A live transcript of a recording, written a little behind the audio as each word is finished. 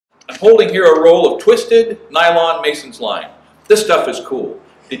holding here a roll of twisted nylon mason's line. This stuff is cool.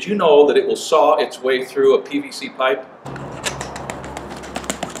 Did you know that it will saw its way through a PVC pipe?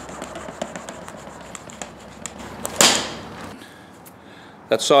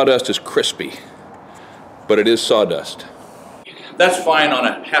 That sawdust is crispy, but it is sawdust. That's fine on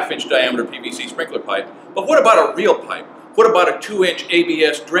a half-inch diameter PVC sprinkler pipe, but what about a real pipe? What about a 2-inch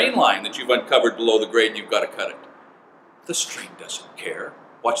ABS drain line that you've uncovered below the grade and you've got to cut it? The string doesn't care.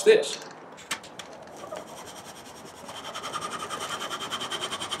 Watch this.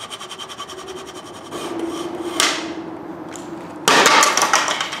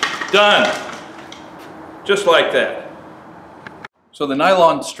 Done. Just like that. So the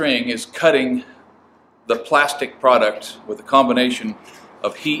nylon string is cutting the plastic product with a combination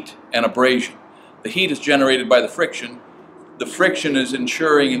of heat and abrasion. The heat is generated by the friction. The friction is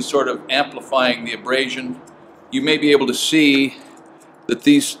ensuring and sort of amplifying the abrasion. You may be able to see that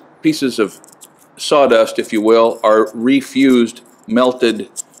these pieces of sawdust, if you will, are refused, melted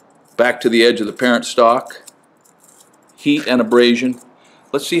back to the edge of the parent stock. Heat and abrasion.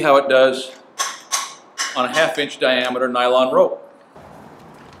 Let's see how it does on a half-inch diameter nylon rope.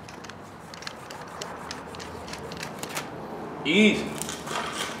 Easy.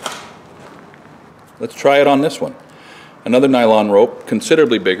 Let's try it on this one. Another nylon rope,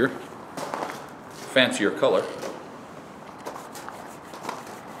 considerably bigger, fancier color.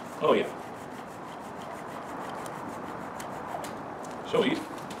 Oh yeah. So easy.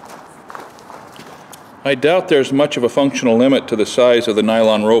 I doubt there's much of a functional limit to the size of the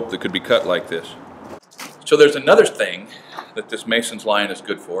nylon rope that could be cut like this. So there's another thing that this mason's line is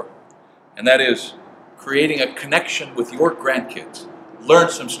good for, and that is creating a connection with your grandkids. Learn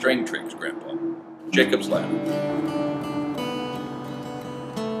some string tricks, Grandpa. Jacob's Ladder.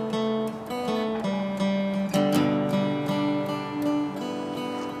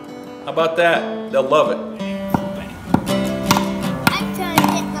 How about that? They'll love it. I'm trying to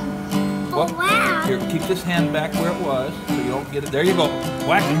get them. Oh, wow. Here, keep this hand back where it was so you don't get it. There you go.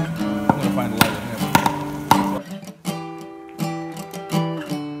 Whack it. I'm going to find a lighter.